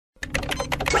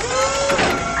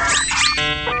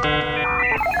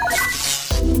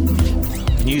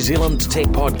New Zealand Tech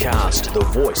Podcast, the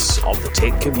voice of the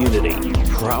tech community.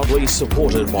 Proudly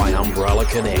supported by Umbrella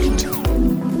Connect.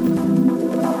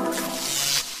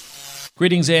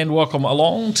 Greetings and welcome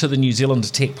along to the New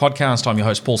Zealand Tech Podcast. I'm your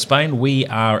host, Paul Spain. We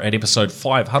are at episode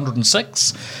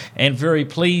 506 and very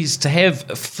pleased to have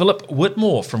Philip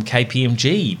Whitmore from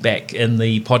KPMG back in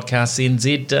the Podcast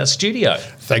NZ studio.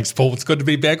 Thanks, Paul. It's good to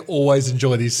be back. Always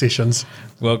enjoy these sessions.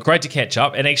 Well, great to catch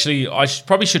up. And actually, I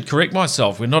probably should correct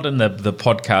myself. We're not in the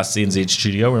Podcast NZ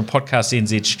studio. We're in Podcast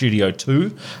NZ Studio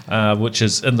 2, which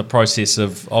is in the process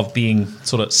of being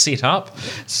sort of set up.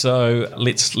 So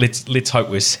let's hope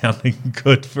we're sounding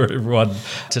good for everyone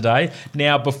today.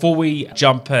 Now, before we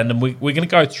jump in, and we're going to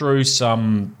go through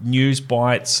some news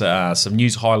bites, some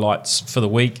news highlights for the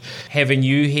week. Having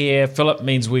you here, Philip,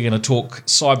 means we're going to talk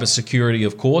cybersecurity,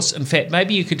 of course. In fact,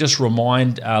 maybe you could just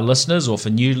remind our listeners, or for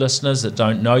new listeners that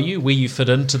don't know you, where you fit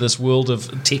into this world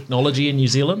of technology in New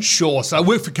Zealand? Sure. So I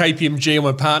work for KPMG. I'm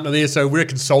a partner there. So we're a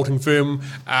consulting firm,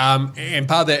 and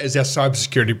part of that is our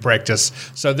cybersecurity practice.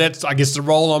 So that's, I guess, the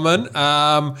role I'm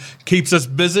in. Keeps us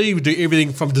busy. We do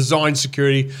everything from design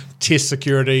security, test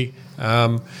security,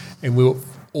 and we're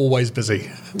always busy,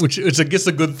 which is, I guess,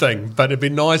 a good thing. But it'd be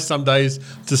nice some days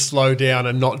to slow down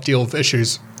and not deal with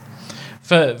issues.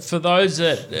 For those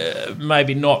that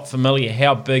maybe not familiar,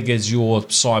 how big is your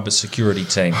cybersecurity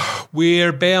team? We're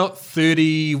about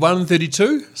 31,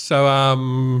 32. So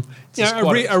a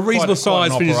reasonable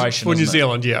size for New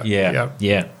Zealand. Yeah.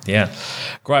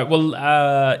 Great.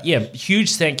 Well,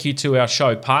 huge thank you to our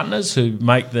show partners who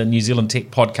make the New Zealand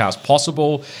Tech Podcast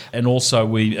possible, and also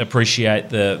we appreciate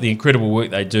the incredible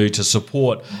work they do to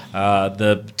support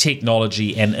the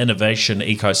technology and innovation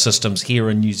ecosystems here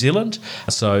in New Zealand.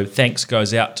 So thanks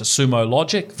goes out to Sumo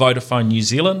Logic, Vodafone New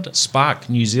Zealand, Spark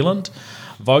New Zealand,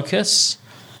 Vocus,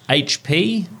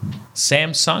 HP,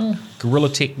 Samsung, Gorilla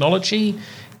Technology,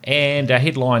 and our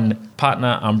headline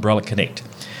partner, Umbrella Connect.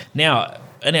 Now,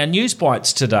 in our news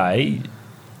bites today,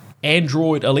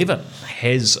 Android 11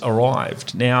 has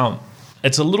arrived. Now,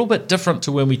 it's a little bit different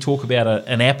to when we talk about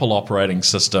an Apple operating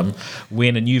system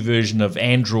when a new version of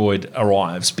Android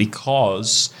arrives,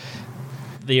 because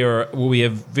there will be a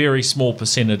very small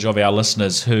percentage of our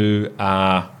listeners who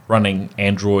are running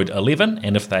Android 11,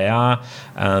 and if they are,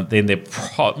 then they're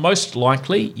most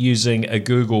likely using a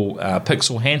Google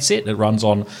Pixel handset that runs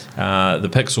on the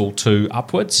Pixel 2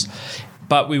 upwards.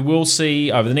 But we will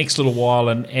see over the next little while,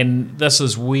 and this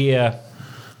is where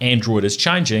Android is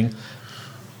changing,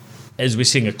 as we're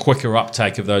seeing a quicker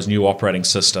uptake of those new operating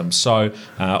systems. So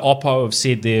Oppo have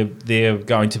said they're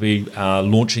going to be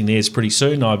launching theirs pretty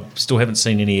soon. I still haven't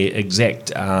seen any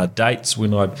exact dates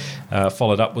when I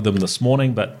followed up with them this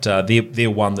morning, but they're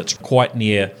one that's quite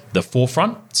near the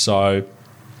forefront. So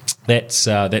that's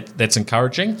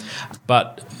encouraging.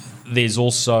 But there's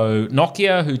also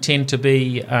Nokia, who tend to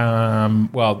be,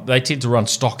 they tend to run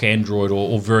stock Android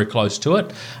or very close to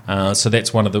it. So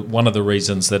that's one of the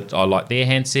reasons that I like their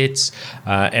handsets.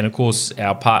 And of course,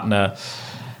 our partner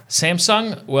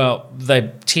Samsung, well,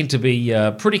 they tend to be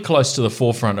pretty close to the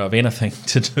forefront of anything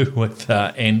to do with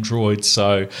Android.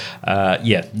 So,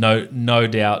 no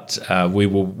doubt we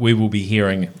will be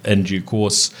hearing in due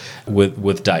course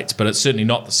with dates. But it's certainly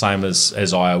not the same as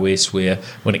iOS, where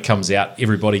when it comes out,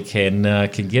 everybody can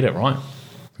get it, right?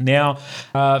 Now,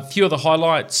 a few of the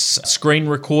highlights: screen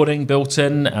recording built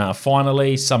in.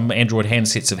 Finally, some Android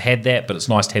handsets have had that, but it's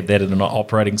nice to have that at an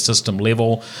operating system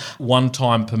level.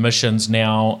 One-time permissions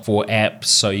now for apps,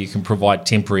 so you can provide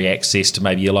temporary access to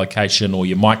maybe your location or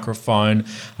your microphone,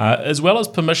 as well as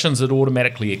permissions that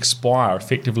automatically expire.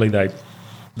 Effectively,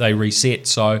 they reset.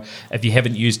 So if you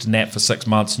haven't used an app for 6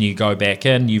 months and you go back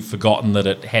in, you've forgotten that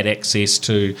it had access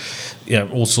to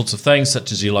all sorts of things,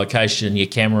 such as your location, your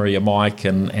camera, your mic,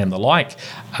 and the like,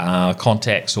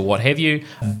 contacts or what have you.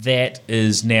 That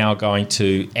is now going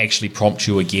to actually prompt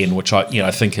you again, which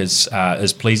I think is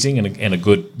pleasing and a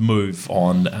good move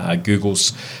on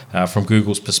Google's from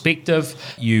Google's perspective.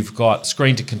 You've got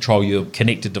screen to control your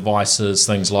connected devices,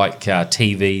 things like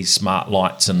TVs, smart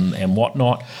lights, and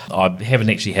whatnot. I haven't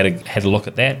actually had a look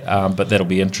at that, but that'll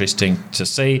be interesting to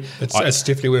see. It's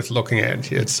definitely worth looking at.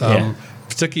 It's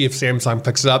particularly if Samsung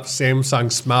picks it up.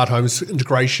 Samsung smart homes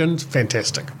integration,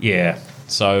 fantastic. Yeah.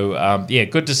 So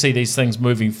good to see these things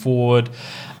moving forward.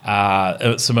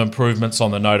 Some improvements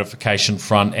on the notification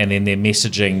front, and then their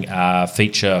messaging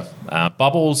feature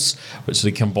Bubbles, which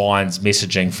sort of combines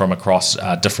messaging from across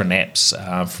different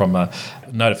apps from a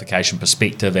notification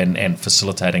perspective and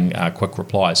facilitating quick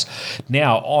replies.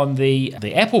 Now, on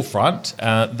the Apple front,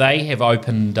 they have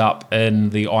opened up in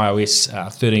the iOS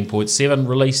 13.7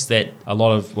 release that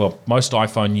most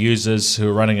iPhone users who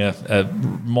are running a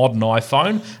modern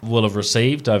iPhone will have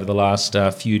received over the last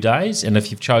few days. And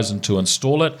if you've chosen to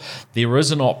install it, there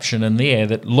is an option in there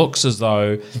that looks as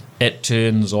though it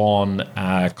turns on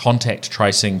contact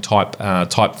tracing type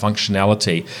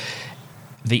functionality.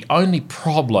 The only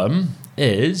problem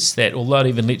is that although it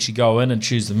even lets you go in and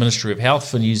choose the Ministry of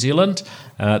Health for New Zealand,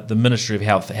 the Ministry of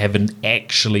Health haven't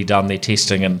actually done their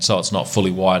testing, and so it's not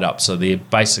fully wired up. So they're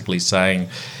basically saying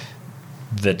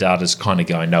the data's kind of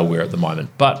going nowhere at the moment.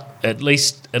 But at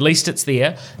least it's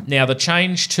there. Now, the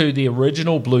change to the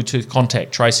original Bluetooth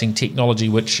contact tracing technology,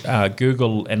 which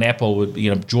Google and Apple would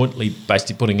jointly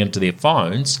basically putting into their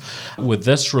phones with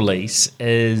this release,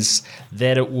 is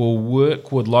that it will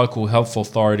work with local health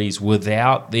authorities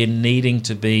without there needing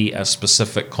to be a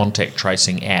specific contact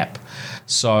tracing app.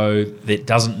 So there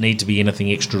doesn't need to be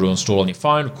anything extra to install on your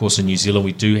phone. Of course, in New Zealand,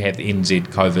 we do have the NZ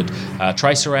COVID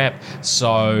Tracer app.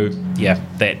 So,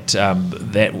 that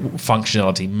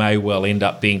functionality may well end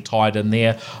up being tied in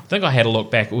there. I think I had a look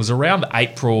back. It was around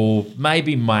April,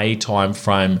 maybe May time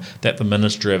frame that the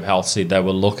Ministry of Health said they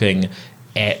were looking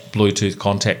at Bluetooth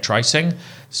contact tracing.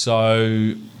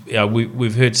 So,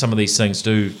 we've heard some of these things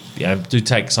do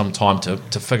take some time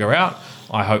to figure out.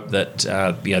 I hope that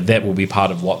that will be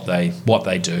part of what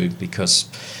they do, because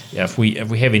if we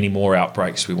have any more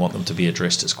outbreaks, we want them to be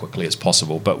addressed as quickly as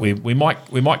possible. But we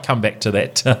might come back to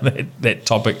that that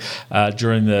topic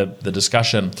during the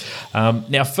discussion.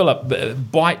 Now, Philip,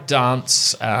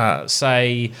 ByteDance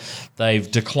say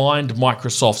they've declined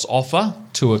Microsoft's offer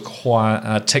to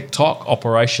acquire TikTok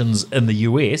operations in the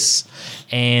US,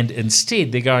 and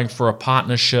instead they're going for a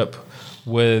partnership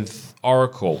with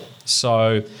Oracle.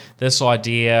 So this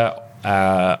idea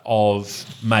of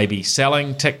maybe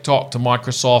selling TikTok to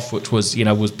Microsoft, which was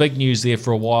big news there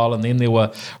for a while, and then there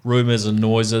were rumours and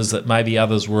noises that maybe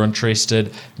others were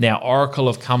interested. Now Oracle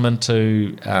have come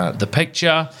into the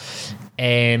picture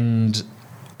and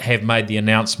have made the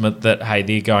announcement that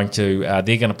they're going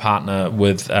to partner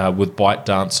with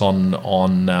ByteDance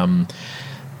on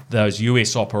those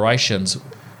US operations,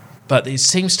 but there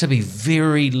seems to be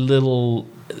very little.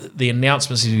 The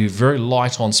announcements seem to be very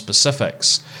light on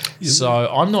specifics. So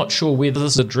I'm not sure whether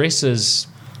this addresses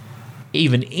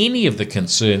even any of the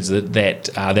concerns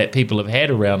that people have had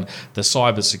around the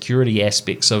cybersecurity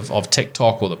aspects of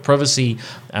TikTok, or the privacy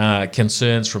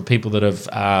concerns from people that have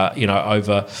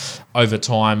over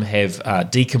time have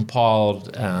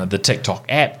decompiled the TikTok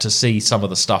app to see some of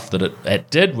the stuff that it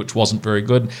did, which wasn't very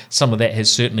good. Some of that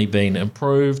has certainly been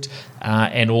improved,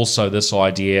 and also this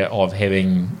idea of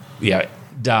having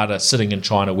data sitting in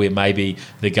China where maybe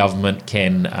the government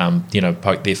can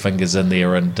poke their fingers in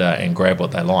there and grab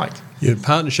what they like. Yeah,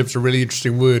 partnership's a really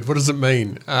interesting word. What does it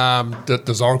mean?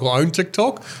 Does Oracle own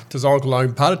TikTok? Does Oracle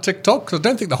own part of TikTok? Because I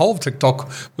don't think the whole of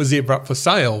TikTok was ever up for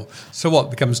sale. So what,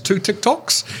 it becomes two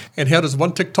TikToks? And how does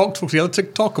one TikTok talk to the other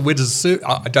TikTok? And where does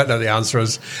I don't know the answer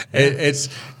is. It's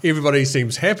everybody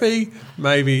seems happy.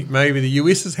 Maybe the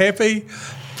US is happy.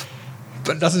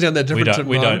 But it doesn't sound that different.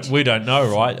 We don't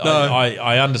know, right? No.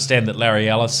 I understand that Larry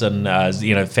Ellison,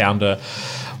 founder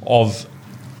of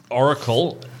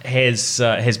Oracle,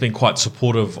 has been quite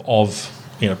supportive of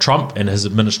Trump and his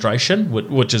administration,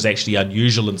 which is actually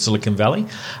unusual in Silicon Valley.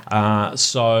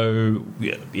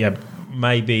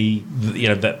 Maybe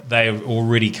that they've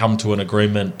already come to an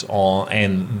agreement on,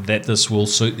 and that this will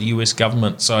suit the US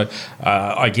government. So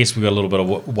I guess we've got a little bit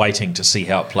of waiting to see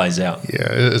how it plays out.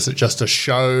 Yeah, is it just a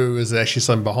show? Is there actually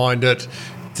something behind it?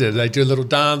 Did they do a little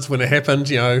dance when it happened?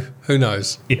 Who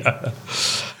knows? Yeah.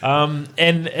 And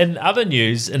in other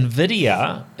news,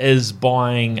 NVIDIA is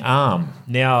buying ARM.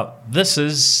 Now, this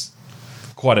is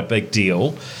quite a big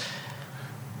deal.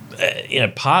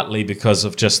 Partly because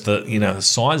of just the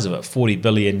size of it, $40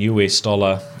 billion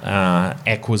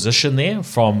acquisition there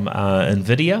from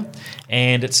NVIDIA,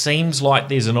 and it seems like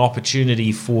there's an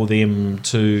opportunity for them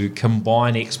to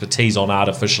combine expertise on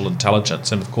artificial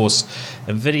intelligence, and of course,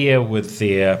 NVIDIA with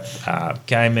their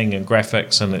gaming and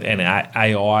graphics and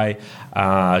AI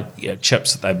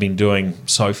chips that they've been doing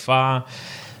so far.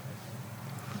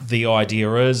 The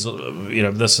idea is,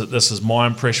 this is my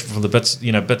impression from the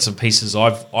bits and pieces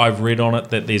I've read on it,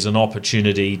 that there's an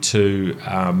opportunity to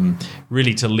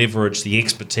really to leverage the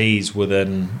expertise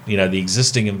within the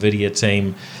existing NVIDIA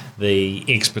team, the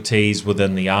expertise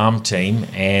within the ARM team,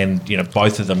 and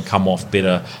both of them come off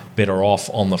better off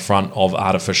on the front of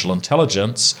artificial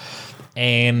intelligence.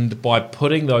 And by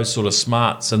putting those sort of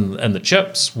smarts in the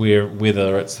chips,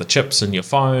 whether it's the chips in your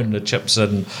phone, the chips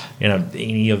in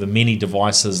any of the many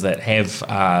devices that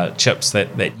have chips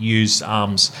that use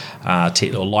ARMS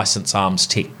or license ARMS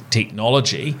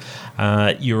technology,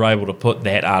 you're able to put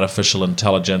that artificial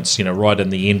intelligence, right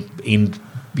in the end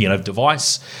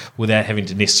device without having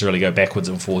to necessarily go backwards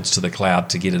and forwards to the cloud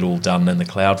to get it all done in the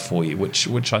cloud for you,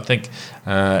 which I think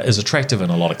is attractive in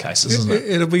a lot of cases, isn't it?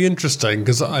 It'll be interesting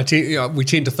because we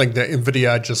tend to think that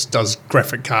NVIDIA just does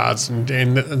graphic cards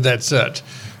and that's it.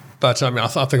 But I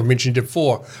think I mentioned it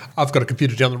before. I've got a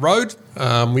computer down the road.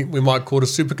 We might call it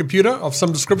a supercomputer of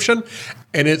some description,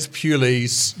 and it's purely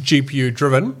GPU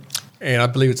driven. And I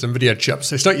believe it's NVIDIA chips.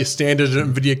 So it's not your standard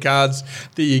NVIDIA cards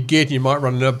that you get. You might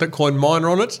run a Bitcoin miner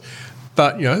on it.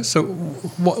 But, so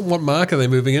what market are they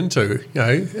moving into?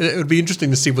 It would be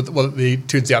interesting to see what it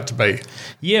turns out to be.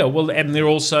 Yeah, well, and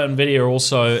NVIDIA are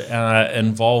also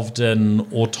involved in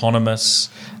autonomous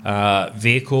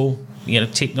vehicle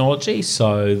technology.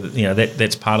 So,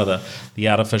 that's part of the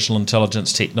artificial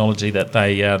intelligence technology that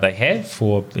they have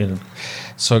for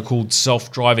so-called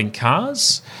self-driving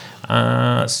cars. You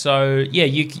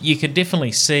can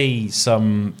definitely see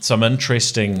some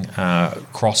interesting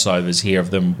crossovers here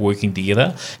of them working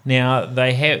together. Now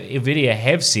NVIDIA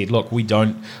have said, look, we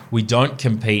don't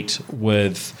compete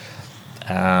with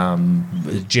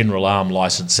general ARM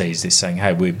licensees. They're saying,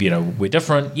 hey, we're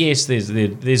different. Yes,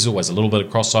 there's always a little bit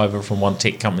of crossover from one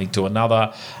tech company to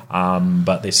another,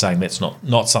 but they're saying that's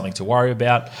not something to worry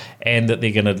about, and that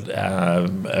they're going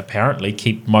to apparently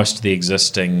keep most of the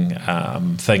existing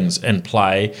things in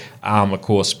play. ARM, of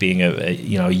course, being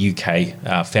a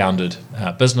UK founded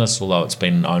business, although it's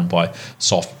been owned by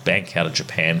SoftBank out of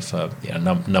Japan for a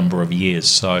number of years.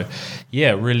 So,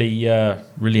 yeah,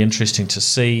 really interesting to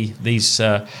see these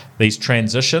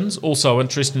transitions. Also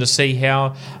interesting to see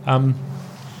how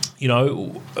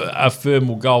a firm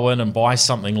will go in and buy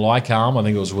something like ARM. I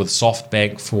think it was with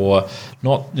SoftBank for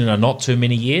not too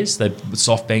many years.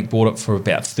 SoftBank bought it for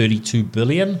about $32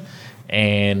 billion.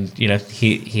 And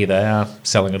here they are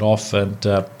selling it off and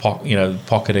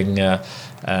pocketing an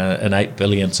 $8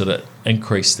 billion sort of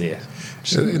increase there.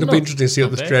 It'll be interesting to see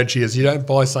what the strategy is. You don't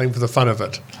buy something for the fun of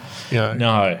it.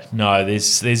 No.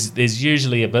 There's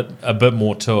usually a bit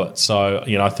more to it. So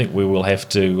I think we will have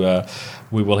to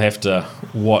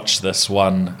watch this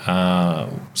one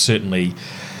certainly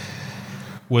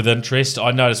with interest.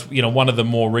 I noticed, one of the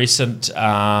more recent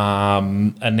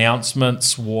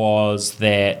announcements was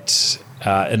that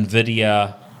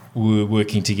NVIDIA were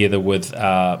working together with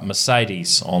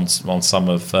Mercedes on some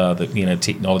of the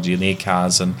technology in their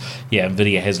cars, and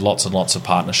NVIDIA has lots and lots of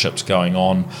partnerships going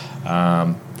on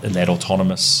in that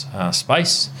autonomous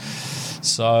space.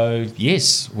 So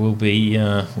yes, we'll be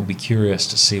curious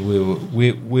to see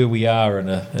where we are in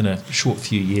a short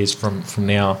few years from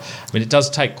now. I mean, it does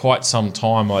take quite some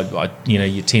time.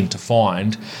 You tend to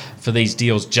find for these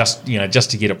deals just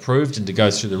to get approved and to go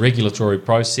through the regulatory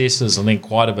processes, and then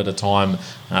quite a bit of time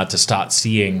to start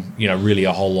seeing really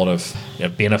a whole lot of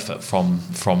benefit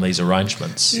from these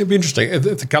arrangements. It'd be interesting if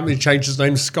the company changed its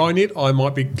name to Skynet. I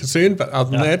might be concerned, but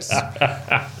other than that,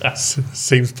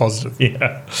 seems positive.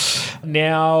 Yeah.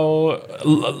 Now,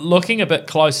 looking a bit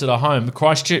closer to home,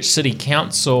 Christchurch City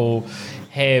Council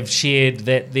have shared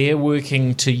that they're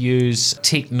working to use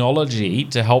technology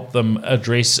to help them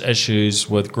address issues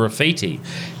with graffiti.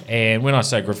 And when I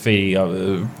say graffiti,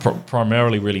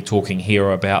 primarily really talking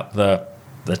here about the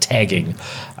tagging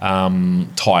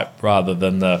type rather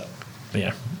than the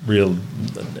real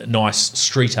nice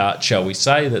street art, shall we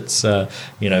say, that's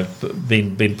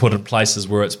been put in places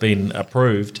where it's been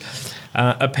approved.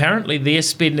 Apparently, they're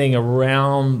spending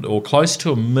around or close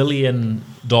to $1 million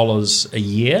a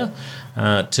year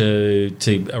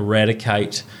to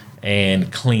eradicate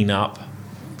and clean up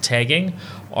tagging.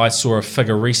 I saw a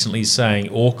figure recently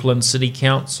saying Auckland City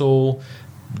Council,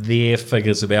 their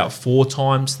figure's about 4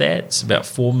 times that. It's about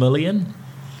 $4 million.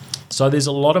 So there's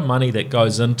a lot of money that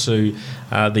goes into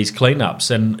these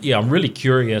cleanups, and I'm really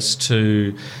curious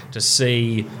to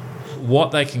see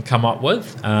what they can come up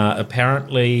with.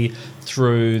 Apparently,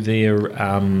 through their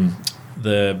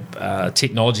the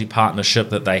technology partnership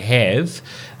that they have,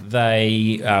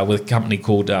 with a company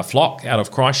called Flock out of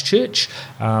Christchurch,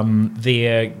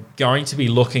 they're going to be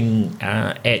looking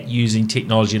at using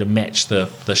technology to match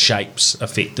the shapes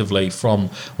effectively from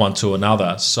one to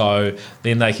another. So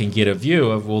then they can get a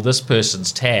view of, well, this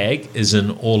person's tag is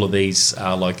in all of these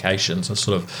locations. A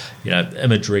sort of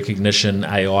image recognition,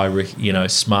 AI,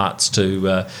 smarts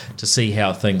to see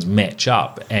how things match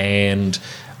up. And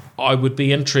I would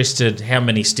be interested how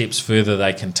many steps further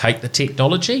they can take the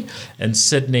technology. In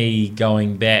Sydney,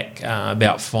 going back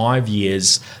about 5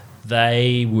 years,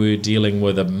 they were dealing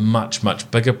with a much, much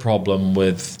bigger problem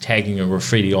with tagging and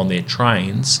graffiti on their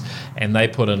trains, and they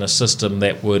put in a system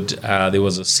that would, there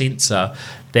was a sensor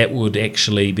that would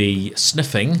actually be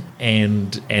sniffing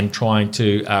and trying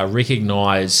to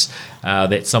recognise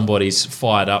that somebody's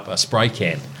fired up a spray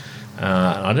can.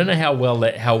 I don't know how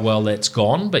well that's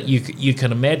gone, but you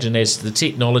can imagine as the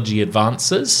technology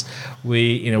advances,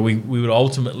 we would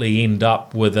ultimately end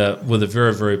up with a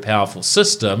very, very powerful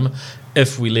system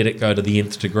if we let it go to the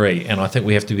nth degree. And I think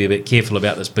we have to be a bit careful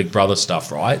about this Big Brother stuff,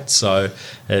 right? So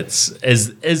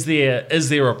is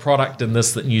there a product in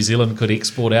this that New Zealand could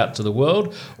export out to the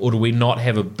world, or do we not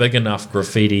have a big enough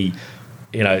graffiti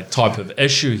type of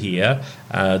issue here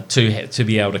to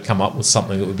be able to come up with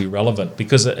something that would be relevant?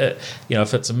 Because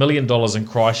if it's $1 million in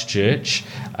Christchurch,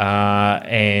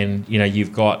 and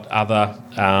you've got other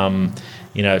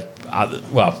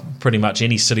pretty much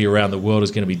any city around the world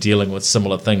is going to be dealing with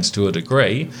similar things to a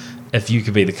degree. If you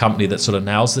could be the company that sort of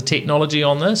nails the technology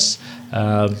on this,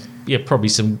 probably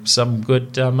some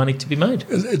good money to be made.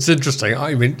 It's interesting.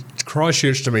 I mean,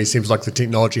 Christchurch to me seems like the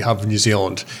technology hub of New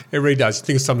Zealand. It really does. I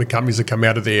think of some of the companies that come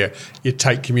out of there, your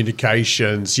Tate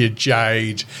Communications, your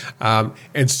Jade,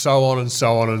 and so on and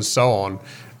so on and so on.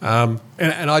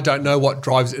 And I don't know what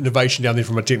drives innovation down there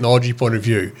from a technology point of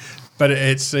view, but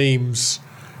it seems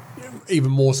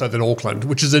even more so than Auckland,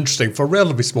 which is interesting for a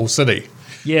relatively small city.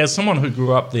 Yeah, someone who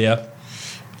grew up there,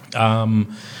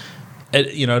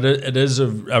 it is a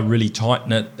really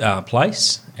tight-knit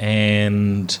place,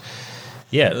 and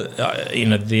there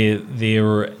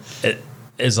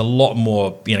is a lot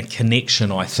more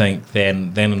connection, I think,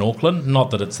 than in Auckland.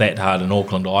 Not that it's that hard in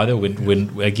Auckland either.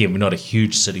 When again, we're not a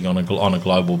huge city on a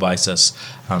global basis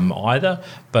either,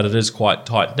 but it is quite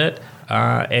tight-knit.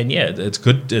 It's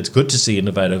good to see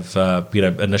innovative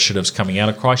initiatives coming out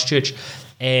of Christchurch.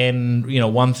 And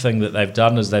one thing that they've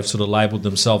done is they've sort of labelled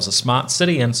themselves a smart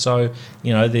city, and so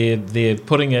they're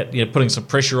putting some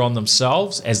pressure on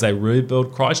themselves as they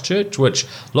rebuild Christchurch. Which,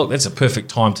 look, that's a perfect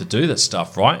time to do this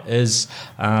stuff, right? Is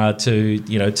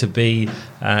to be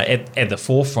at the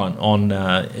forefront on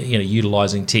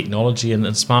utilising technology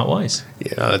in smart ways.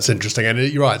 Yeah, that's interesting, and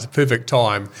you're right. It's a perfect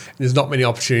time. There's not many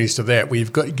opportunities to that where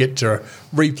you've got to get to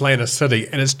replan a city,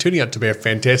 and it's turning out to be a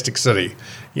fantastic city.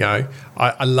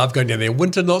 I love going down there.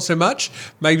 Winter, not so much.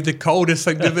 Maybe the coldest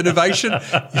thing of innovation.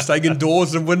 You're staying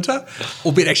indoors in winter.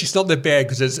 Albeit actually it's not that bad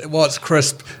because it's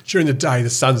crisp. During the day, the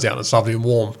sun's out and it's lovely and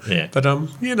warm. Yeah. But,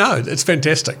 it's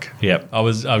fantastic. Yeah. I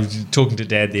was talking to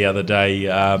Dad the other day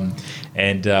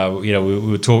and we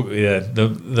were talking,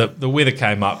 the weather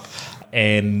came up.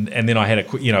 And then I had a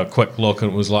quick look,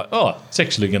 and it was like, oh, it's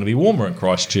actually going to be warmer in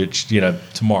Christchurch,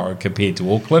 tomorrow compared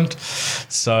to Auckland.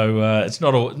 So it's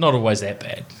not always that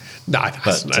bad. No,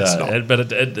 it's not.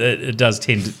 But it does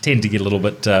tend to get a little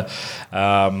bit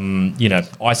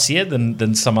icier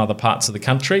than some other parts of the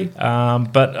country.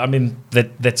 But I mean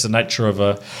that's the nature of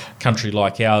a country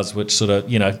like ours, which sort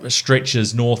of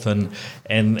stretches north and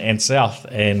south.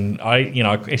 And I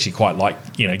actually quite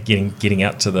like getting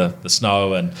out to the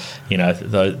snow and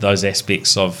those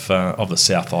aspects of the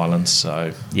South Island.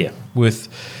 So yeah,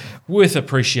 worth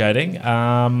appreciating,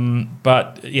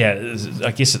 but yeah,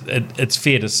 I guess it's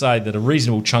fair to say that a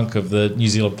reasonable chunk of the New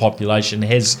Zealand population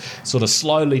has sort of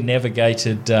slowly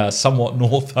navigated somewhat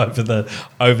north over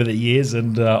the years,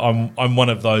 and I'm one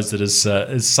of those that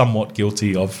is somewhat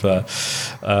guilty of that.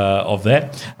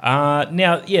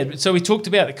 Now, yeah, so we talked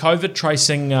about the COVID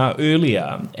tracing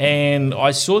earlier, and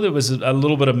I saw there was a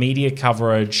little bit of media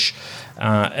coverage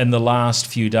in the last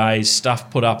few days. Stuff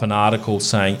put up an article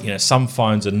saying some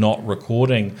phones are not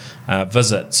recording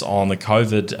visits on the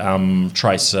COVID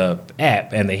Tracer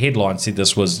app, and the headline said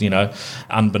this was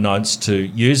unbeknownst to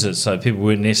users, so people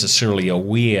weren't necessarily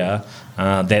aware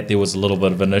that there was a little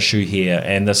bit of an issue here,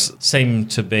 and this seemed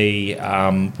to be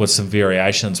with some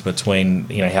variations between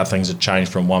how things had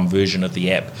changed from one version of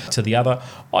the app to the other.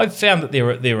 I've found that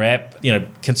their app,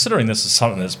 considering this is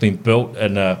something that's been built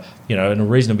in a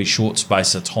reasonably short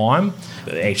space of time.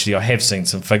 Actually, I have seen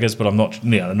some figures, but I'm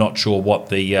not sure what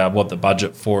the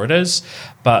budget for it is.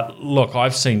 But look,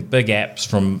 I've seen big apps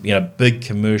from big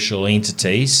commercial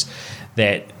entities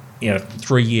that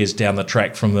 3 years down the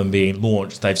track from them being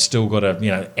launched, they've still got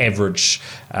a average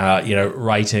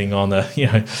rating on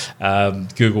the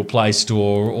Google Play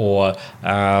Store or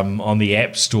on the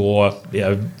App Store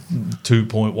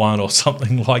 2.1 or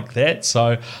something like that.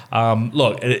 So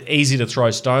look, easy to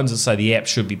throw stones and say the app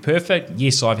should be perfect.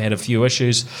 Yes, I've had a few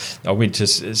issues. I went to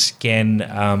scan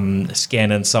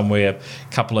in somewhere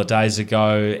a couple of days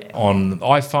ago on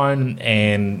iPhone,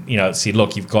 and it said,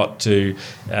 look, you've got to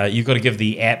give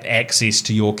the app access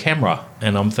to your camera.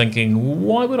 And I'm thinking,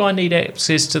 why would I need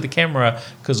access to the camera?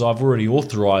 Because I've already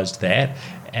authorized that,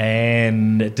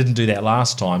 and it didn't do that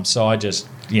last time. So I just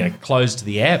closed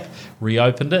the app,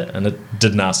 reopened it, and it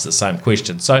didn't ask the same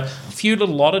question. So a few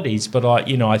little oddities, but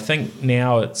I think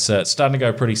now it's starting to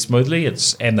go pretty smoothly.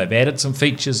 And they've added some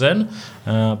features in,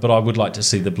 but I would like to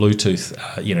see the Bluetooth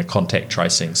contact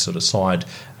tracing sort of side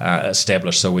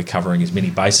established, so we're covering as many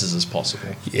bases as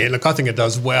possible. Yeah, look, I think it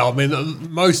does well. I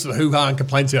mean, most of the hoo-ha and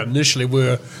complaints about initially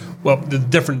were, the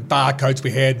different barcodes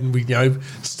we had, and we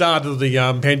started the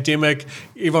pandemic.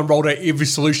 Everyone rolled out every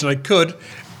solution they could.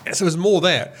 So it was more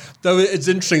that. Though it's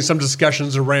interesting, some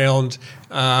discussions around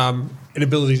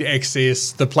inability to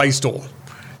access the Play Store.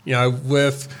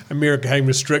 With America having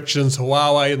restrictions,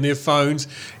 Huawei and their phones,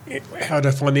 how do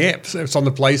I find the apps? It's on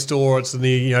the Play Store, it's in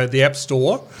the App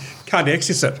Store. Can't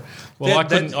access it. Well, I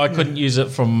couldn't use it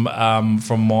from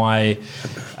my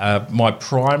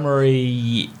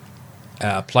primary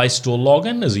Play Store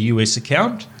login as a US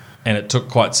account. And it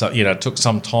took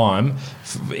some time,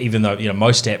 even though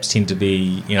most apps tend to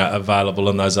be available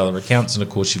in those other accounts. And of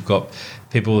course, you've got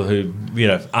people who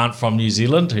aren't from New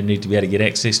Zealand who need to be able to get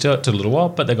access to it. It took a little while,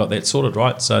 but they got that sorted,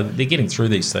 right? So they're getting through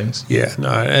these things. Yeah,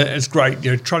 no, it's great.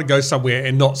 Trying to go somewhere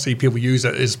and not see people use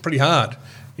it is pretty hard.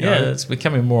 It's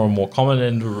becoming more and more common.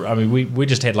 And I mean, we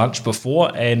just had lunch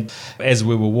before, and as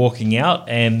we were walking out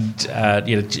and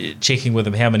checking with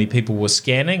them how many people were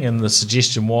scanning, and the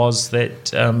suggestion was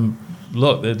that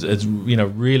look, it's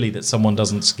really that someone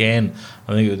doesn't scan.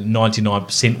 I think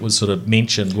 99% was sort of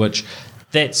mentioned, which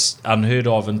that's unheard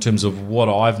of in terms of what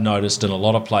I've noticed in a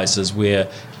lot of places where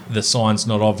the sign's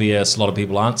not obvious. A lot of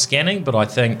people aren't scanning, but I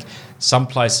think some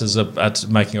places are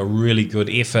making a really good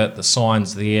effort. The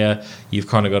sign's there. You've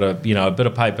kind of got a bit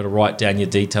of paper to write down your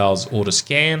details or to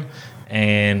scan,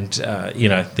 and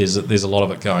there's a lot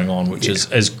of it going on, which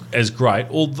is great.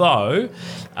 Although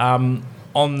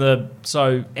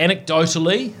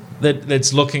anecdotally,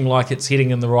 that's looking like it's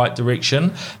heading in the right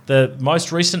direction. The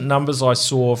most recent numbers I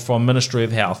saw from Ministry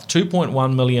of Health,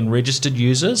 2.1 million registered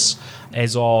users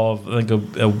as of, I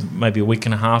think, maybe a week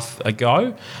and a half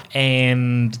ago.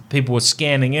 And people were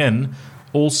scanning in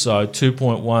also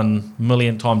 2.1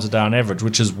 million times a day on average,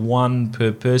 which is one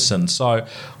per person. So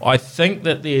I think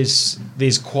that there's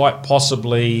quite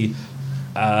possibly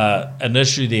an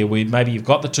issue there where maybe you've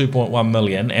got the 2.1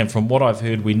 million, and from what I've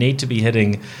heard, we need to be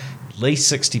hitting at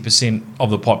least 60% of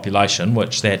the population,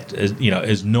 which that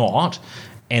is not,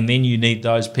 and then you need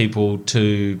those people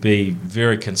to be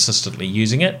very consistently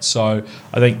using it. So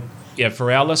I think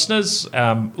for our listeners,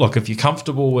 look, if you're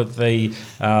comfortable with the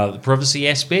privacy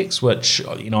aspects, which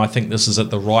I think this is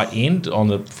at the right end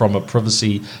from a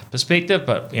privacy perspective,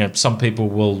 but some people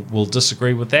will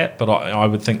disagree with that. But I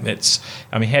would think that's.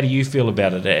 I mean, how do you feel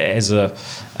about it as a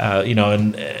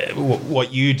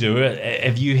what you do?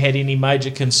 Have you had any major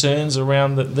concerns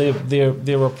around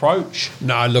their approch?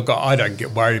 No, look, I don't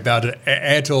get worried about it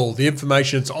at all. The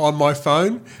information's on my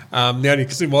phone. The only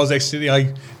concern was actually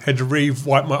I had to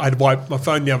wipe my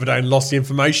phone the other day and lost the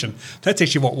information. That's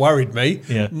actually what worried me,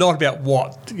 not about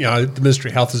what the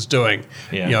Ministry of Health is doing.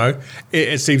 Yeah.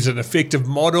 It seems an effective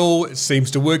model. It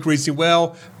seems to work reasonably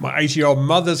well. My 80-year-old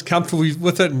mother's comfortable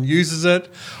with it and uses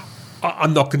it.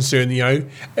 I'm not concerned,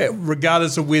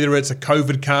 regardless of whether it's a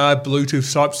COVID card,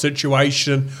 Bluetooth type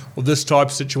situation, or this type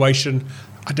of situation.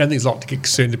 I don't think there's a lot to get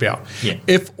concerned about. Yeah.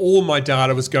 If all my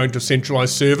data was going to a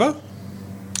centralised server,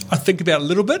 I think about it a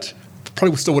little bit.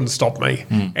 Probably still wouldn't stop me.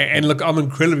 And look, I'm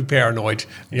incredibly paranoid.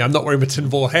 I'm not wearing a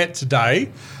tinfoil hat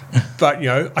today, but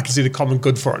I can see the common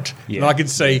good for it. Yeah. And I can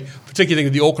see, particularly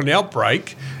with the Auckland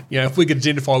outbreak, if we could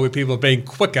identify where people are being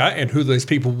quicker and who those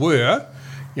people were,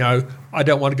 I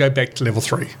don't want to go back to level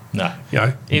 3. No.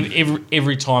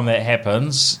 Every time that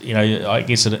happens, I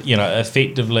guess it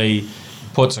effectively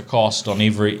puts a cost on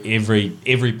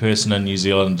every person in New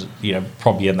Zealand,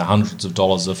 probably in the hundreds of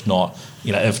dollars, if not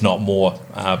more,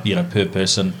 per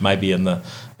person, maybe in the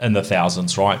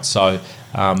thousands, right? So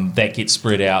that gets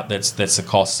spread out. That's the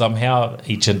cost. Somehow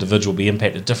each individual will be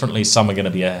impacted differently. Some are going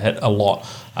to be hit a lot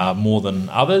more than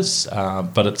others,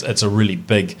 but it's a really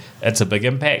big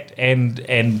impact.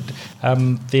 And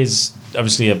there's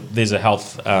obviously there's a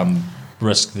health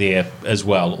risk there as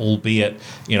well, albeit,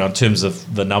 you know, in terms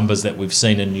of the numbers that we've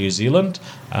seen in New Zealand,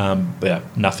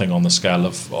 nothing on the scale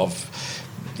of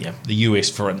the US,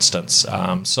 for instance.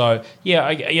 So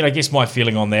I guess my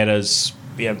feeling on that is,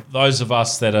 those of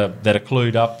us that are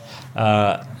clued up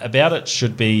about it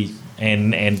should be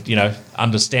and you know,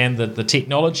 understand that the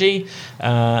technology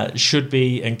should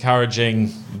be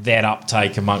encouraging that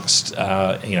uptake amongst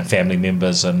family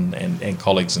members and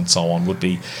colleagues and so on would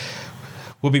be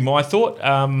my thought.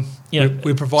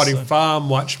 We're providing far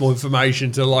much more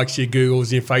information to the likes of your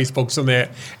Googles, your Facebooks and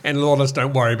that, and a lot of us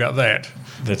don't worry about that.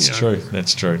 That's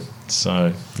true.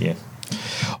 So, yeah.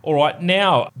 All right,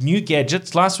 now, new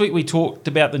gadgets. Last week we talked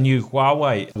about the new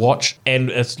Huawei watch, and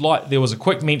it's like there was a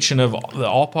quick mention of the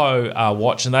Oppo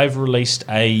watch, and they've released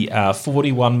a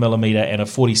 41mm and a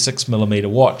 46mm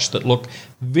watch that look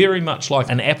very much like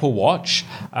an Apple Watch,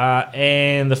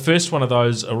 and the first one of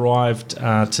those arrived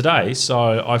today,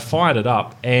 so I fired it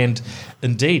up, and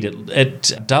indeed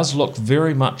it does look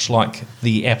very much like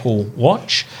the Apple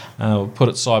Watch. We'll put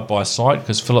it side by side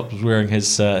because Philip was wearing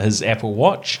his Apple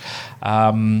Watch,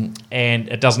 and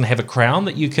it doesn't have a crown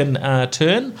that you can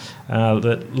turn.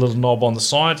 That little knob on the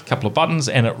side, a couple of buttons,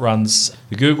 and it runs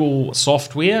the Google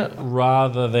software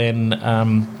rather than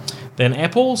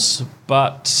Apple's.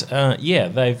 But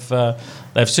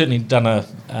they've certainly done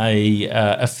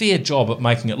a fair job at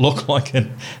making it look like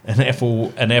an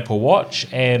Apple Watch,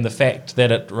 and the fact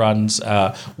that it runs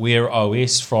Wear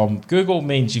OS from Google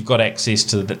means you've got access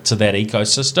to that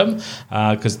ecosystem,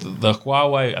 because the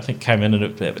Huawei, I think, came in at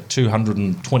about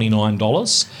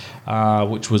 $229.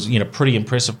 Which was pretty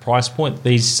impressive price point.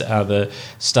 These start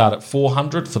at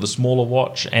 $400 for the smaller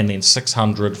watch, and then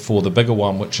 $600 for the bigger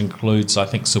one, which includes, I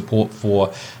think, support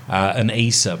for an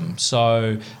eSIM.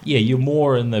 So you're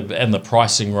more in the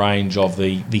pricing range of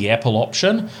the Apple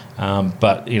option,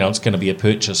 but it's going to be a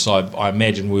purchase I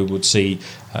imagine we would see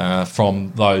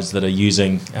from those that are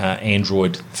using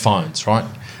Android phones, right?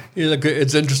 Yeah, look,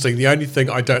 it's interesting. The only thing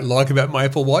I don't like about my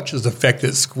Apple Watch is the fact that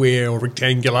it's square or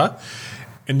rectangular.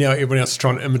 And now everyone else is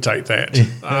trying to imitate that.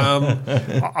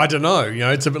 I don't know.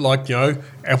 It's a bit like,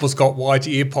 Apple's got white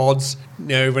AirPods.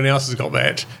 Now everyone else has got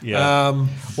that. Yeah.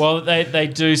 Well, they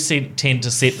do tend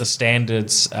to set the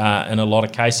standards in a lot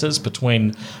of cases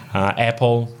between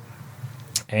Apple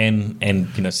and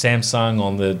Samsung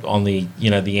on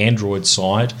the Android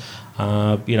side.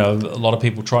 A lot of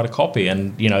people try to copy,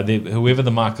 and whoever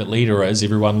the market leader is,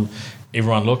 everyone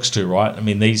looks to, right? I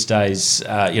mean, these days,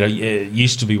 it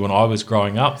used to be when I was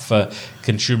growing up for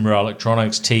consumer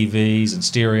electronics, TVs and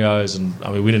stereos, and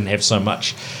I mean, we didn't have so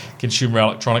much consumer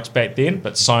electronics back then,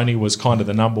 but Sony was kind of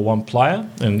the number one player.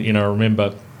 And I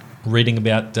remember reading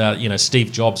about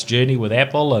Steve Jobs' journey with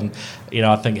Apple, and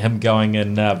I think him going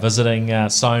and visiting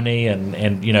Sony and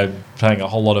paying a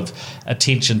whole lot of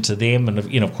attention to them, and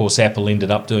of course Apple ended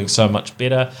up doing so much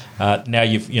better. Now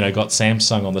you've got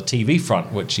Samsung on the TV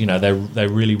front, which they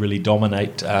really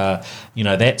dominate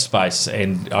that space.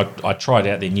 And I tried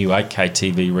out their new 8K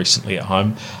TV recently at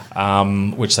home,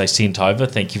 which they sent over.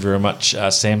 Thank you very much,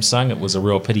 Samsung. It was a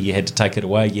real pity you had to take it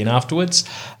away again afterwards.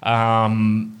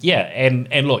 And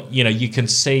look, you can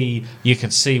see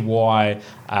why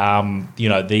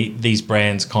these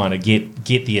brands kind of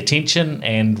get the attention,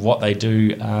 and what they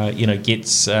do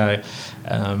gets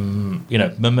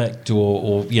mimicked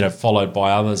or followed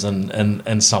by others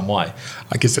in some way.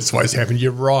 I guess that's why it's happened.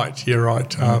 You're right.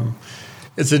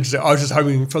 It's interesting. I was just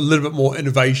hoping for a little bit more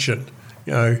innovation.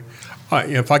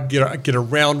 If I could get a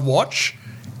round watch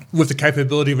with the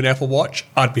capability of an Apple Watch,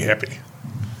 I'd be happy.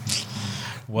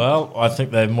 Well, I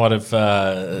think they might have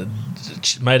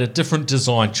made a different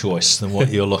design choice than what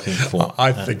you're looking for.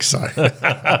 I think so.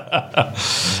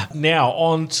 Now,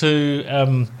 on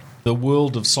to the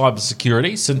world of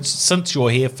cybersecurity. Since you're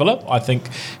here, Philip, I think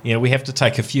we have to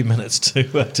take a few minutes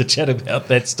to chat about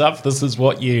that stuff. This is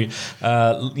what you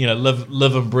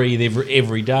live and breathe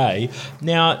every day.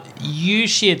 Now, you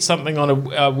shared something on a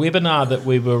webinar that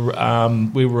we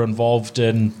were involved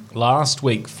in last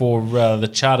week for the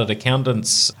Chartered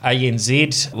Accountants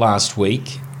ANZ last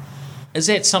week. Is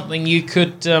that something you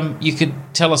could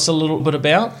tell us a little bit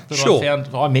about? That sure.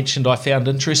 I found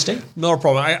interesting. Not a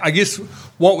problem. I guess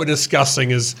what we're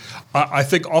discussing is, I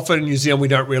think often in New Zealand we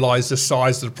don't realise the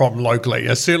size of the problem locally.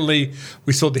 Certainly,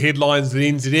 we saw the headlines at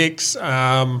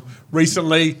NZX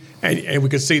recently, and we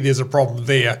could see there's a problem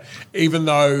there, even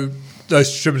though those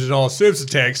distributed denial of service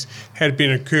attacks had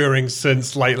been occurring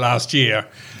since late last year.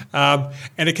 And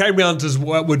it came down to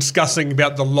what we're discussing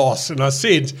about the loss. And I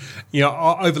said,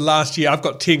 over last year, I've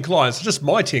got 10 clients, just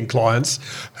my 10 clients,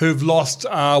 who've lost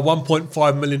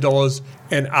 $1.5 million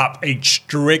and up each.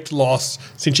 Direct loss,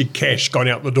 essentially cash gone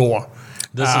out the door.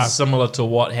 This is similar to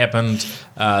what happened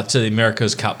to the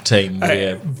America's Cup team.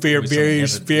 Where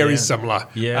very similar.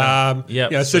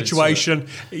 Situation.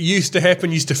 It used to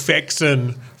happen, used to fax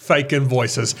in fake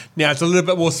invoices. Now it's a little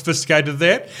bit more sophisticated than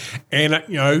that.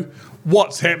 And,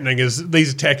 what's happening is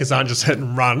these attackers aren't just hit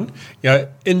and run,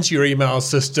 into your email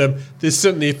system. They're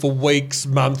sitting there for weeks,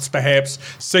 months perhaps,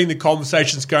 seeing the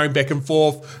conversations going back and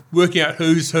forth, working out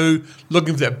who's who,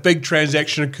 looking for that big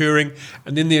transaction occurring,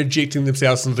 and then they're injecting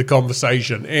themselves into the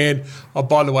conversation. And, oh,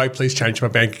 by the way, please change my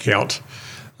bank account.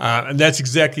 And that's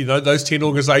exactly those 10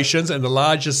 organisations, and the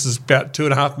largest is about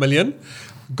 2.5 million.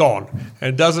 Gone. And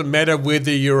it doesn't matter whether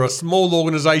you're a small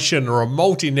organisation or a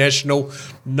multinational,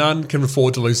 none can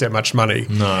afford to lose that much money.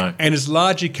 No. And it's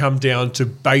largely come down to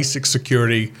basic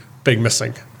security being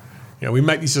missing. We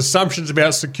make these assumptions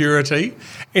about security,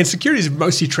 and security is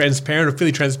mostly transparent or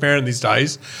fairly transparent these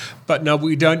days, but no,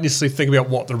 we don't necessarily think about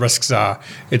what the risks are.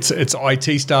 It's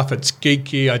IT stuff, it's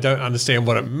geeky, I don't understand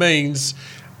what it means.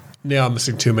 Now I'm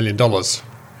missing $2 million.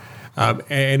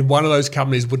 And one of those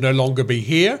companies would no longer be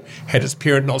here had its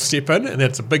parent not step in, and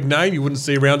that's a big name you wouldn't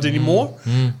see around anymore.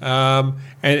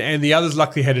 And the others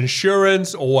luckily had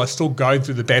insurance or are still going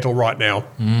through the battle right now.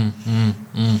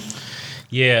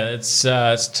 Yeah,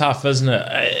 it's tough, isn't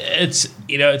it?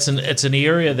 It's an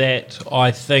area that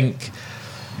I think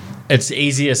it's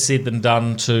easier said than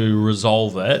done to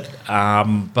resolve it,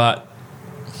 but.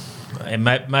 And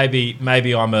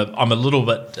maybe I'm a little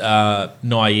bit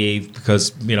naive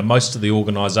because most of the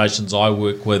organisations I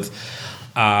work with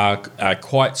are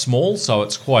quite small, so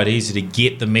it's quite easy to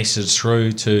get the message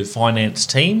through to finance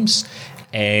teams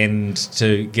and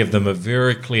to give them a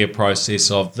very clear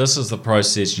process of this is the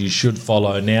process you should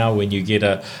follow now when you get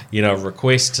a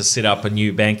request to set up a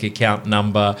new bank account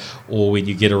number or when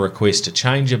you get a request to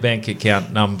change a bank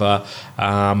account number.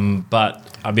 But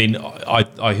I mean,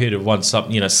 I heard of one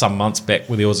some months back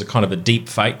where there was a kind of a deep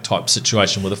fake type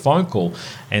situation with a phone call,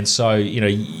 and so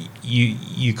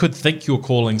you could think you're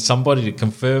calling somebody to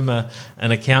confirm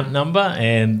an account number,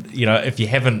 and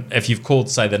if you've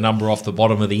called say the number off the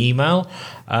bottom of the email,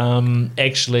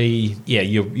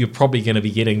 you're probably going to be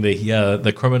getting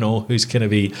the criminal who's going to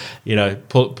be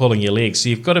pulling your leg. So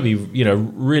you've got to be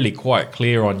really quite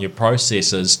clear on your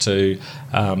processes to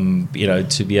be able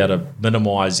to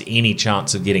minimise any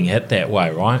chance of getting hit that way,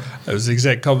 right? It was the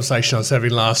exact conversation I was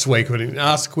having last week when he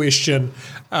asked a question.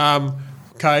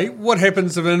 Okay, what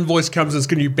happens if an invoice comes and it's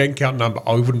got a new bank account number?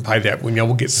 Oh, we wouldn't pay that.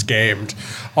 We'll get scammed.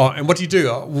 Oh, and what do you do?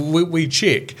 Oh, we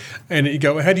check. And you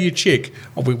go, well, how do you check?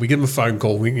 Oh, we give them a phone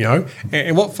call,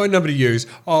 And what phone number do you use?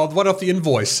 Oh, the one off the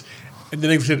invoice. And then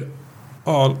they said,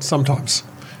 oh, sometimes.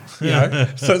 So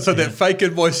that fake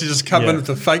invoice, you just come in with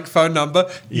a fake phone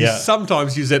number. You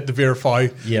sometimes use that to verify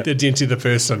the identity of the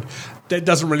person. That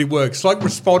doesn't really work. It's like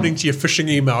responding to your phishing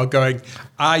email going,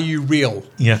 are you real?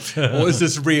 Yeah. Or is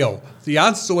this real? The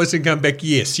answer's always going to come back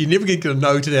yes. You're never going to get a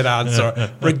no to that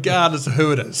answer, regardless of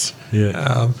who it is.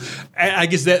 Yeah. And I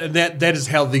guess that is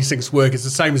how these things work. It's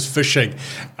the same as phishing.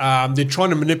 They're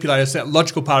trying to manipulate us. That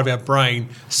logical part of our brain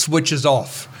switches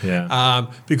off. Yeah.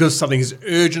 Because something is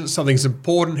urgent, something's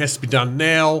important, has to be done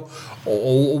now,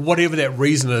 or whatever that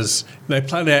reason is. They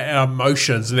play out our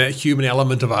emotions and that human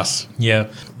element of us. Yeah.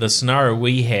 The scenario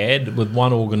we had with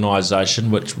one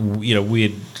organisation, which we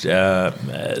had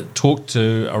talked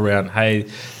to around, hey,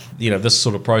 this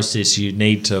sort of process you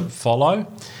need to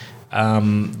follow.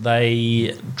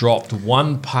 They dropped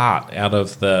one part out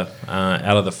of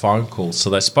the phone call. So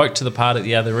they spoke to the part at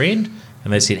the other end,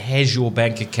 and they said, "Has your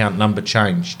bank account number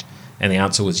changed?" And the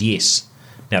answer was yes.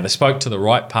 Now they spoke to the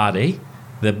right party.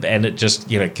 And it just,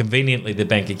 conveniently the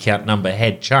bank account number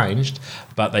had changed,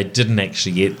 but they didn't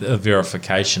actually get a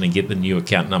verification and get the new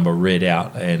account number read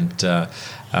out. And,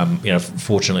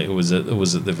 fortunately it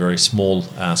was at the very small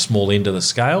end of the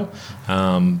scale.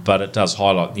 But it does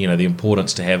highlight, the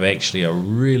importance to have actually a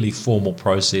really formal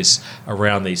process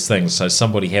around these things. So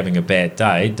somebody having a bad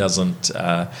day doesn't,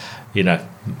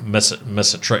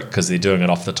 miss a trick because they're doing it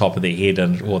off the top of their head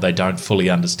or they don't fully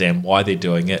understand why they're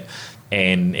doing it.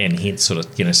 And hence sort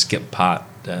of skip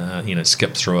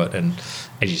through it, and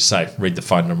as you say, read the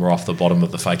phone number off the bottom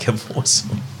of the fake invoice.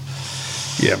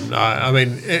 Yeah, no, I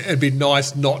mean it'd be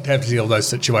nice not to have to deal with those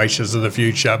situations in the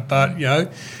future, but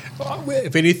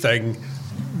if anything,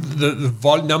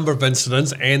 the number of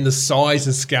incidents and the size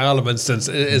and scale of incidents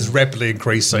is rapidly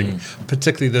increasing,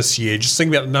 particularly this year. Just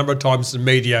think about the number of times in the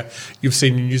media you've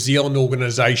seen a New Zealand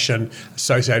organisation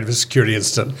associated with a security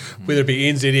incident, whether it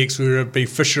be NZX, whether it be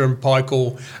Fisher and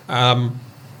Paykel,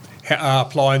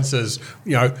 appliances,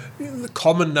 the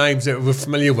common names that we're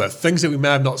familiar with, things that we may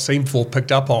have not seen before,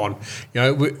 picked up on.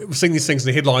 We're seeing these things in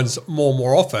the headlines more and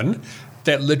more often.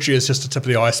 That literally is just the tip of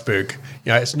the iceberg.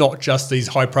 It's not just these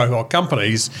high-profile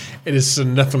companies. It is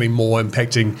significantly more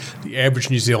impacting the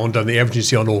average New Zealander and the average New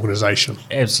Zealand organisation.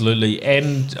 Absolutely,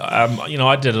 and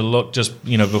I did a look just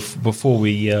before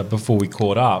we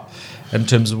caught up in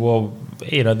terms of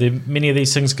there are many of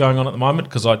these things going on at the moment,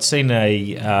 because I'd seen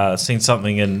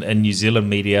something in New Zealand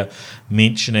media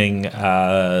mentioning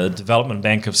Development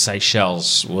Bank of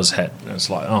Seychelles was hit. And it's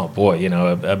like, oh boy,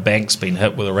 a bank's been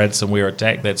hit with a ransomware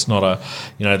attack. That's not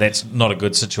a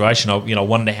good situation. I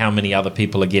wonder how many other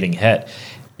people are getting hit,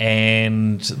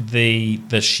 and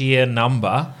the sheer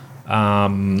number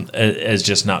is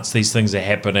just nuts. These things are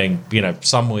happening,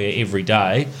 somewhere every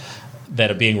day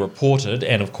that are being reported,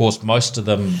 and of course most of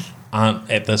them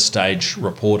aren't at this stage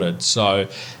reported. So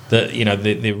there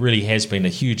really has been a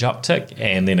huge uptick,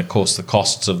 and then of course the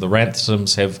costs of the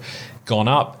ransoms have gone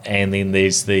up, and then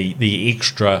there's the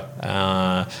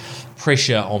extra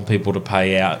pressure on people to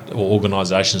pay out, or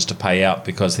organisations to pay out,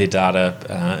 because their data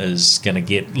is going to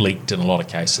get leaked in a lot of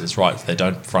cases, right, if they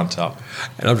don't front up.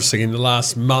 And I'm just thinking, the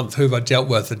last month, who have I dealt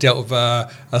with? I dealt with a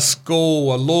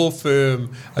school, a law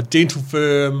firm, a dental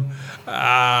firm,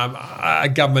 a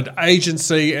government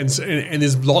agency, and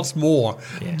there's lots more.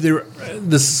 Yeah.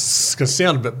 This can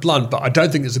sound a bit blunt, but I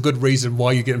don't think there's a good reason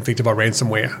why you get infected by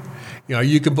ransomware.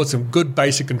 You can put some good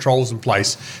basic controls in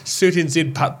place.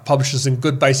 CertNZ publishes some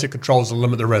good basic controls to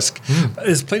limit the risk. But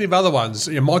there's plenty of other ones.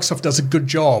 Microsoft does a good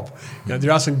job.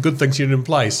 There are some good things in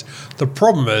place. The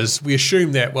problem is we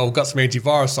assume that, we've got some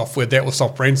antivirus software that will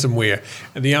stop ransomware.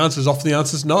 And the answer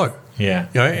is no. Yeah.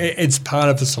 It's part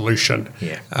of the solution.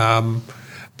 Yeah.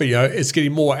 But it's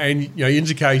getting more, and you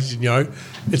indicated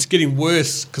it's getting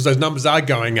worse because those numbers are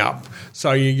going up.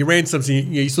 So your ransoms,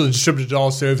 you sort of distributed denial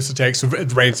of service attacks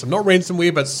with ransom, not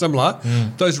ransomware, but similar.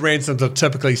 Those ransoms are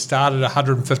typically started at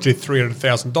 $150,000 to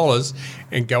 $300,000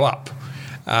 and go up.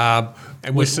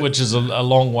 Which is a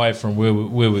long way from where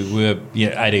we were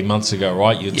 18 months ago,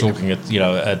 right? You're talking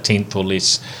a tenth or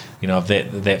less.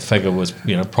 That figure was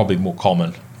probably more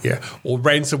common. Yeah, or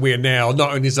ransomware now,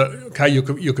 not only is it, okay, your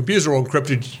computers are all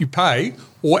encrypted, you pay,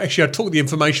 or actually I took the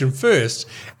information first,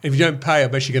 and if you don't pay,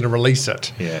 I'm actually going to release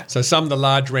it. Yeah. So some of the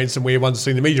large ransomware ones I've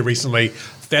seen in the media recently,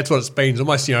 that's what it's been. It's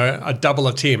almost, a double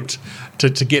attempt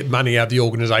to get money out of the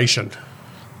organisation.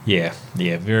 Yeah,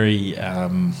 very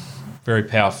very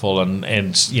powerful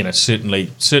and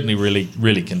certainly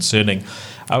really concerning.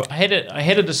 I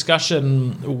had a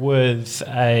discussion with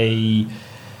a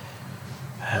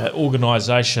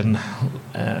organisation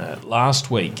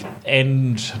last week,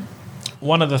 and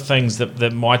one of the things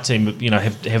that my team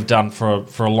have done for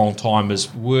a long time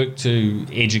is work to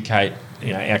educate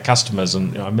our customers,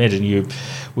 and I imagine you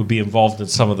would be involved in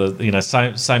some of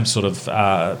the same sort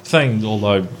of thing,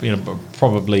 although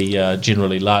probably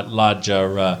generally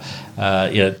larger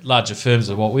firms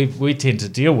are what we tend to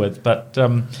deal with. But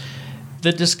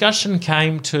the discussion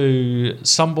came to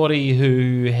somebody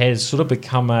who has sort of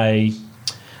become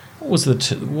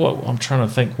I'm trying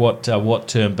to think what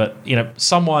term, but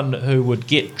someone who would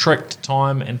get tricked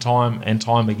time and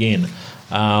time again,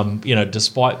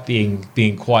 despite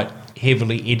being quite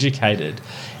heavily educated.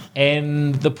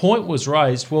 And the point was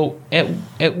raised, well,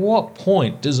 at what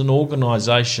point does an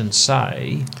organisation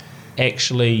say,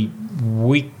 actually,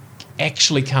 we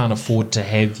actually can't afford to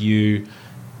have you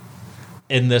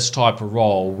in this type of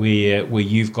role where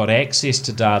you've got access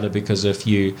to data, because if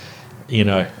you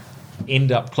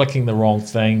end up clicking the wrong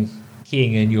thing,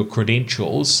 keying in your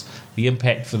credentials, the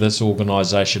impact for this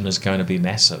organisation is going to be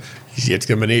massive. Yeah, it's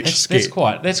going to be an etch. That's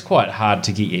quite hard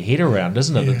to get your head around,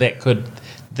 isn't it?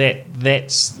 Yeah.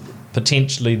 That's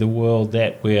potentially the world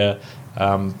that we're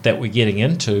getting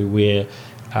into, where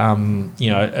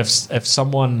if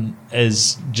someone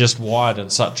is just wired in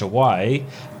such a way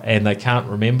and they can't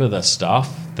remember this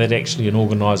stuff, that actually an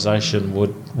organisation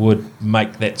would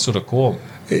make that sort of call.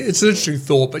 It's an interesting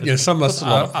thought, but some of us puts a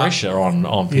lot of pressure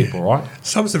on people, right?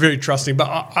 Some of us are very trusting, but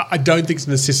I don't think it's a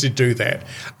necessity to do that.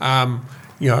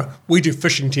 We do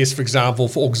phishing tests, for example,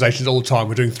 for organisations all the time.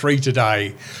 We're doing 3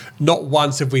 today. Not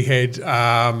once have we had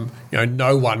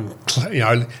no one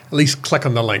at least click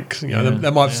on the link. They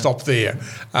might have stopped there.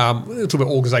 Talk about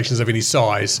organisations of any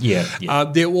size. Yeah.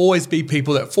 There will always be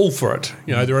people that fall for it.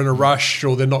 They're in a rush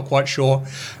or they're not quite sure.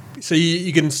 So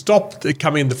you can stop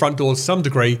coming in the front door to some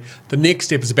degree. The next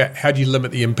step is about how do you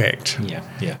limit the impact.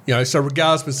 Yeah. So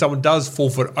regardless when someone does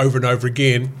forfeit over and over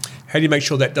again, how do you make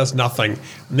sure that does nothing?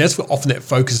 And that's what often that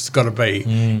focus has got to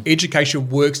be. Education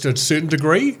works to a certain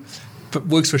degree, but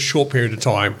works for a short period of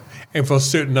time and for a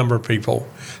certain number of people.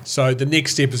 So the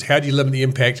next step is how do you limit the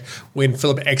impact when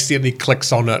Philip accidentally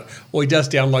clicks on it or he does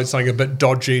download something a bit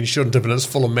dodgy and shouldn't have and it's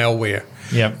full of malware.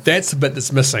 Yeah. That's the bit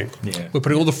that's missing. Yeah. We're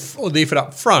putting all the effort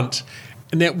up front,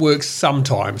 and that works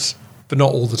sometimes, but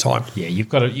not all the time. Yeah, you've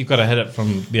got to hit it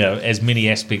from as many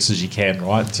aspects as you can,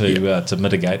 right, to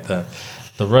mitigate the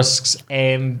risks,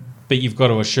 but you've got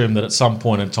to assume that at some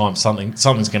point in time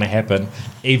something's going to happen,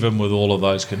 even with all of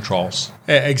those controls.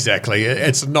 Exactly.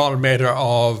 It's not a matter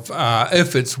of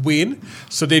if, it's when.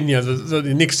 So then,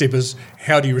 the next step is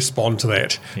how do you respond to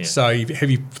that? Yeah. So have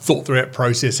you thought through that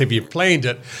process? Have you planned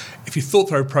it? If you thought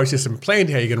through a process and planned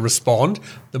how you're going to respond,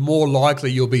 the more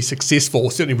likely you'll be successful,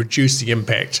 or certainly reduce the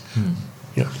impact.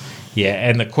 Yeah,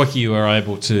 and the quicker you are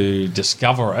able to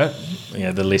discover it,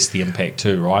 the less the impact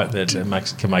too, right?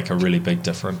 That can make a really big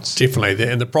difference. Definitely.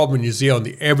 And the problem in New Zealand,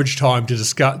 the average time to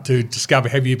discover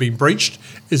have you been breached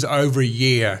is over a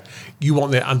year. You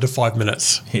want that under 5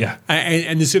 minutes. Yeah.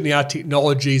 And there certainly are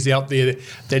technologies out there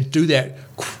that do that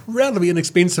relatively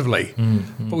inexpensively,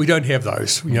 but we don't have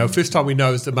those. First time we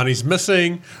know is the money's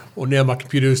missing, or now my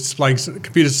computer's displaying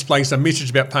some message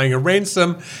about paying a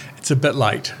ransom. It's a bit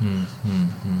late.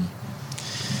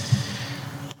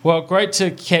 Well, great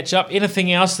to catch up.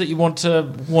 Anything else that you want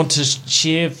to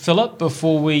share, Philip,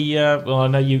 before we? I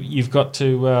know you've got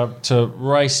to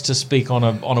race to speak on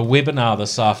a webinar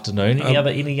this afternoon.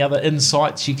 Any other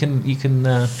insights you can?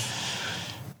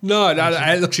 No.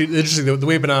 Actually, interesting. The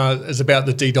webinar is about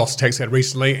the DDoS attacks we had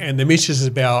recently, and the message is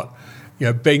about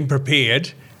being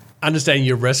prepared, understanding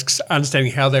your risks,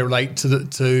 understanding how they relate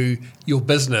to your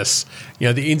business. The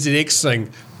NZX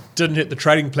thing didn't hit the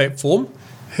trading platform,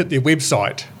 hit their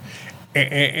website,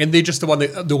 and they're just the one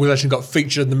that the organisation got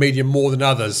featured in the media more than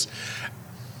others.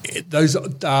 Those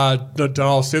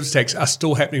denial of service attacks are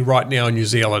still happening right now in New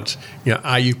Zealand.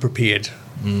 Are you prepared?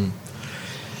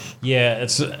 Yeah,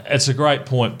 it's a great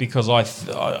point, because I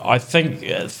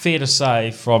think fair to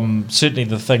say, from certainly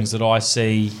the things that I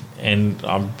see, and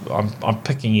I'm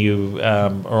picking you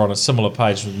are on a similar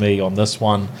page with me on this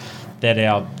one, that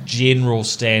our general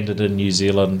standard in New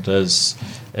Zealand is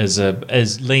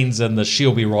leans in the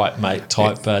 "she'll be right, mate"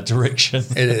 type direction.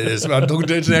 It is. When I'm talking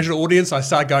to an international audience, I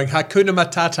start going Hakuna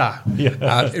Matata.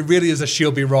 Yeah. It really is a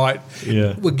 "she'll be right."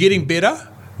 Yeah. We're getting better,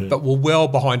 but we're well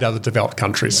behind other developed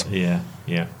countries. Yeah.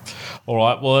 All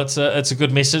right. Well, it's a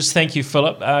good message. Thank you,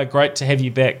 Philip. Great to have you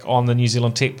back on the New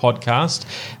Zealand Tech Podcast.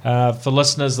 For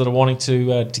listeners that are wanting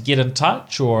to get in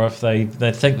touch, or if they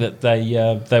think that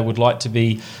they would like to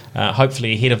be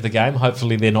hopefully ahead of the game,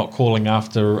 hopefully they're not calling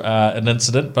after an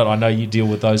incident, but I know you deal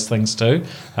with those things too.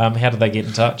 How do they get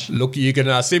in touch? Look, you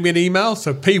can send me an email.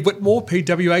 So pwhitmore,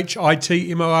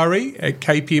 PWHITMORE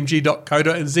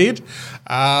 @kpmg.co.nz.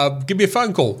 Give me a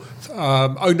phone call.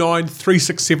 09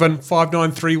 367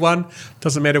 5931.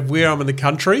 Doesn't matter where I'm in the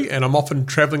country, and I'm often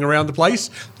travelling around the place,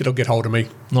 that'll get hold of me.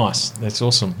 Nice. That's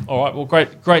awesome. All right. Well,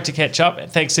 great to catch up.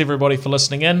 Thanks everybody for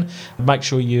listening in. Make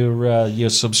sure you're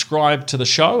subscribed to the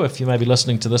show if you may be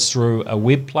listening to this through a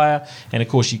web player, and of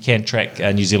course you can track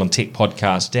New Zealand Tech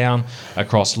Podcast down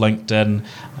across LinkedIn,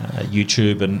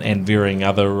 YouTube, and varying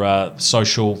other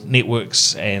social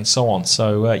networks and so on.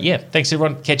 So thanks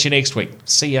everyone. Catch you next week.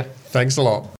 See ya. Thanks a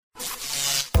lot.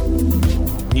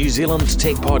 New Zealand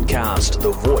Tech Podcast,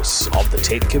 the voice of the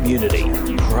tech community,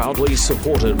 proudly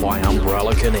supported by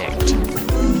Umbrella Connect.